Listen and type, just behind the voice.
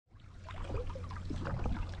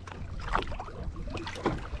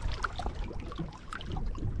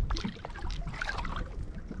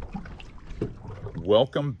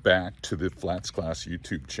Welcome back to the FlatsClass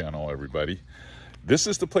YouTube channel, everybody. This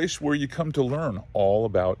is the place where you come to learn all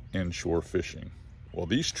about inshore fishing. Well,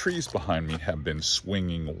 these trees behind me have been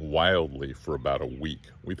swinging wildly for about a week.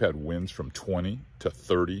 We've had winds from 20 to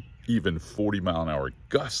 30, even 40-mile-an-hour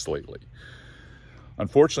gusts lately.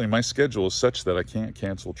 Unfortunately, my schedule is such that I can't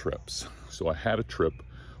cancel trips. So I had a trip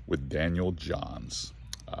with Daniel Johns,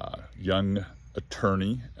 a young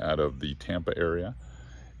attorney out of the Tampa area.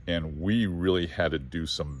 And we really had to do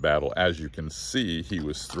some battle. As you can see, he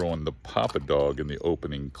was throwing the Papa Dog in the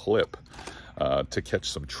opening clip to catch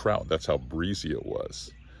some trout. That's how breezy it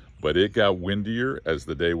was. But it got windier as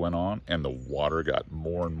the day went on, and the water got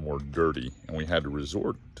more and more dirty. And we had to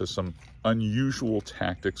resort to some unusual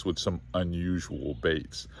tactics with some unusual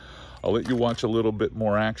baits. I'll let you watch a little bit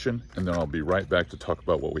more action, and then I'll be right back to talk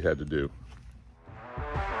about what we had to do.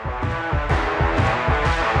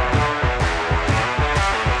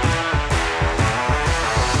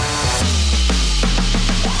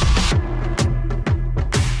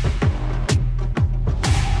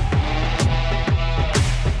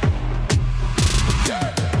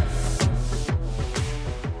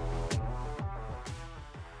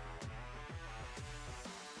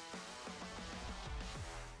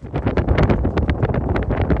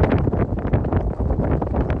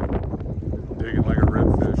 Digging like a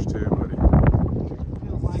redfish too, buddy. You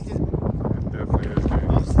don't like it? It definitely is, dude.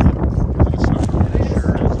 I'm stuck. It's a slip. It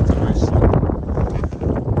sure is. It's a nice slip.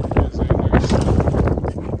 It is a nice slip.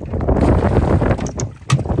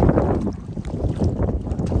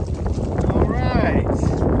 All right.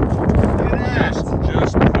 Look at that.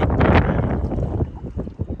 Just put that bait on.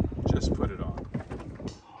 Just put it on.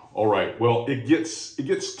 All right. Well, it gets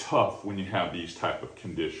tough when you have these type of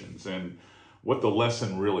conditions, and what the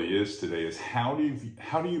lesson really is today is how do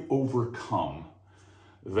you overcome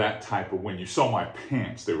that type of wind? You saw my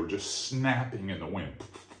pants; they were just snapping in the wind.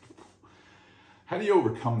 How do you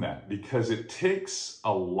overcome that? Because it takes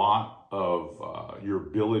a lot of your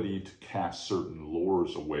ability to cast certain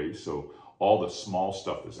lures away, so all the small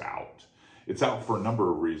stuff is out. It's out for a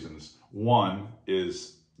number of reasons. One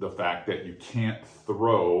is the fact that you can't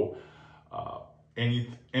throw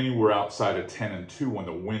anywhere outside of 10 and 2 when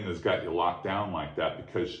the wind has got you locked down like that,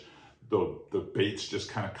 because the baits just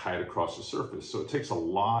kind of kite across the surface. So it takes a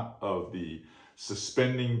lot of the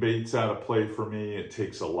suspending baits out of play for me. It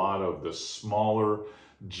takes a lot of the smaller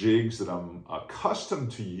jigs that I'm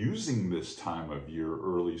accustomed to using this time of year,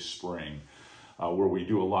 early spring, where we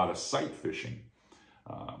do a lot of sight fishing.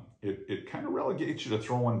 It kind of relegates you to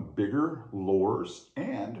throwing bigger lures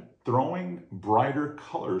and throwing brighter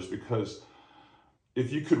colors, because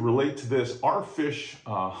if you could relate to this, our fish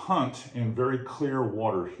hunt in very clear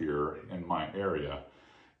water here in my area.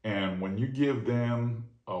 And when you give them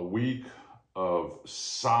a week of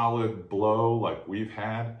solid blow like we've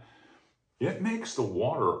had, it makes the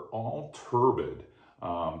water all turbid,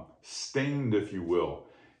 stained, if you will.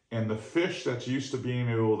 And the fish that's used to being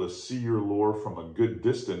able to see your lure from a good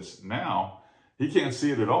distance, now he can't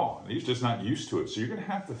see it at all. He's just not used to it. So you're going to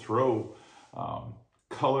have to throw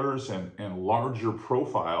colors and larger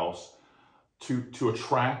profiles to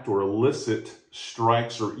attract or elicit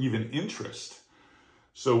strikes or even interest.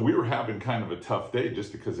 So we were having kind of a tough day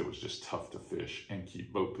just because it was just tough to fish and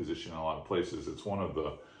keep boat position in a lot of places. It's one of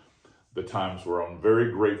the times where I'm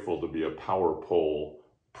very grateful to be a power pole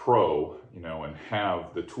pro, you know, and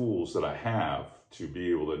have the tools that I have to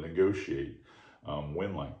be able to negotiate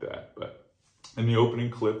wind like that. But in the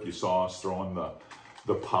opening clip, you saw us throwing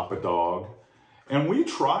the Papa Dog. And we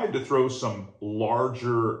tried to throw some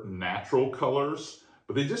larger natural colors,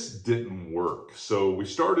 but they just didn't work. So we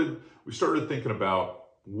started thinking about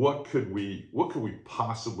what could we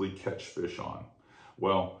possibly catch fish on?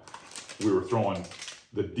 Well, we were throwing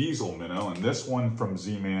the diesel minnow, and this one from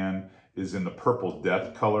Z-Man is in the purple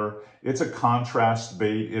death color. It's a contrast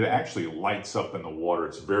bait. It actually lights up in the water.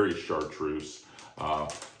 It's very chartreuse.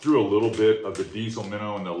 Threw a little bit of the diesel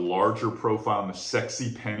minnow in the larger profile, in the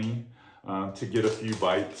sexy penny, to get a few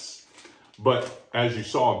bites. But as you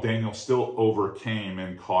saw, Daniel still overcame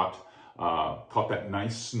and caught that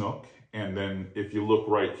nice snook. And then if you look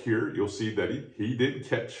right here, you'll see that he did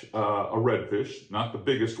catch a redfish, not the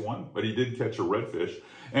biggest one, but he did catch a redfish.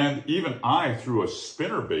 And even I threw a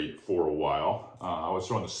spinner bait for a while. I was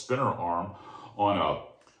throwing the spinner arm on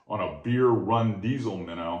a beer run diesel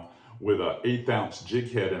minnow with an 1/8 ounce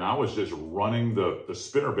jig head, and I was just running the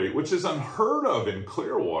spinner bait, which is unheard of in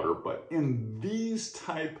clear water, but in these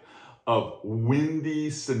type of windy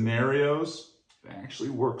scenarios, it actually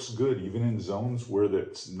works good, even in zones where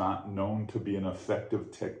that's not known to be an effective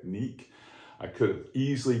technique. I could have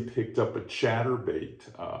easily picked up a chatterbait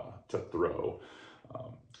to throw.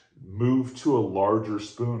 Move to a larger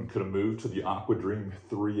spoon. Could have moved to the Aqua Dream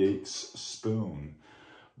 3/8 spoon.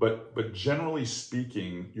 But generally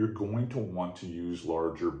speaking, you're going to want to use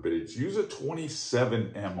larger baits. Use a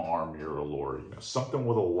 27 MR Mirrolure, something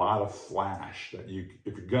with a lot of flash that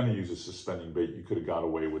if you're going to use a suspending bait, you could have got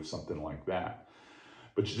away with something like that.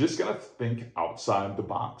 But you just got to think outside the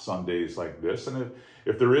box on days like this. And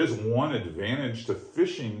if there is one advantage to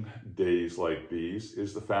fishing days like these,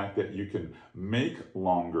 is the fact that you can make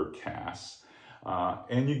longer casts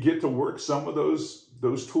and you get to work some of those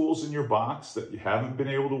tools in your box that you haven't been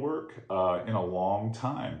able to work in a long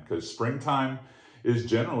time. Because springtime is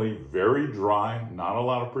generally very dry, not a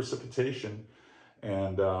lot of precipitation,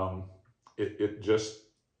 and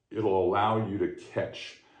it'll allow you to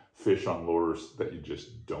catch fish on lures that you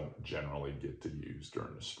just don't generally get to use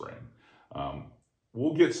during the spring.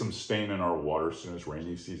 We'll get some stain in our water as soon as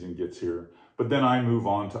rainy season gets here, but then I move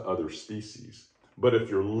on to other species. But if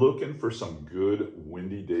you're looking for some good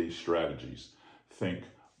windy day strategies, think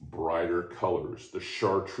brighter colors, the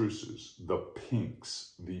chartreuses, the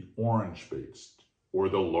pinks, the orange baits, or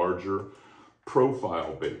the larger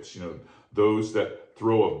profile baits, those that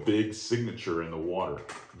throw a big signature in the water.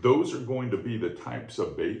 Those are going to be the types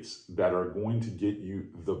of baits that are going to get you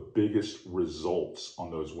the biggest results on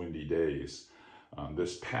those windy days.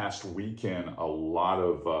 This past weekend, a lot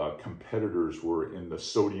of competitors were in the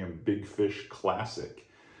Sodium Big Fish Classic.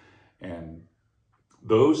 And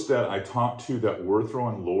those that I talked to that were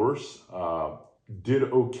throwing lures did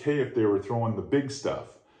okay if they were throwing the big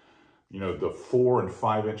stuff, the 4 and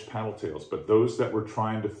 5 inch paddle tails. But those that were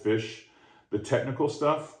trying to fish the technical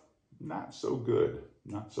stuff, not so good,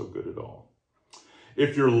 not so good at all.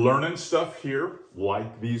 If you're learning stuff here,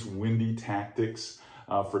 like these windy tactics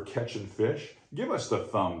for catching fish, give us the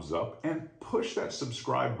thumbs up and push that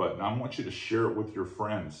subscribe button. I want you to share it with your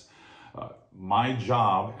friends. My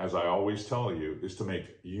job, as I always tell you, is to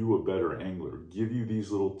make you a better angler, give you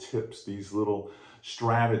these little tips, these little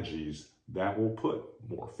strategies that will put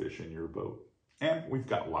more fish in your boat. And we've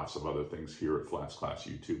got lots of other things here at FlatsClass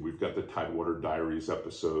YouTube. We've got the Tidewater Diaries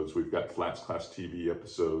episodes. We've got FlatsClass TV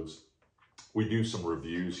episodes. We do some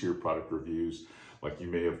reviews here, product reviews, like you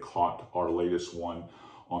may have caught our latest one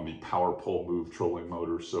on the Power Pole Move trolling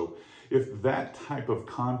motor. So if that type of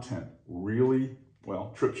content really,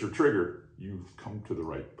 trips your trigger, you've come to the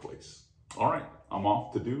right place. All right, I'm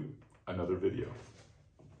off to do another video.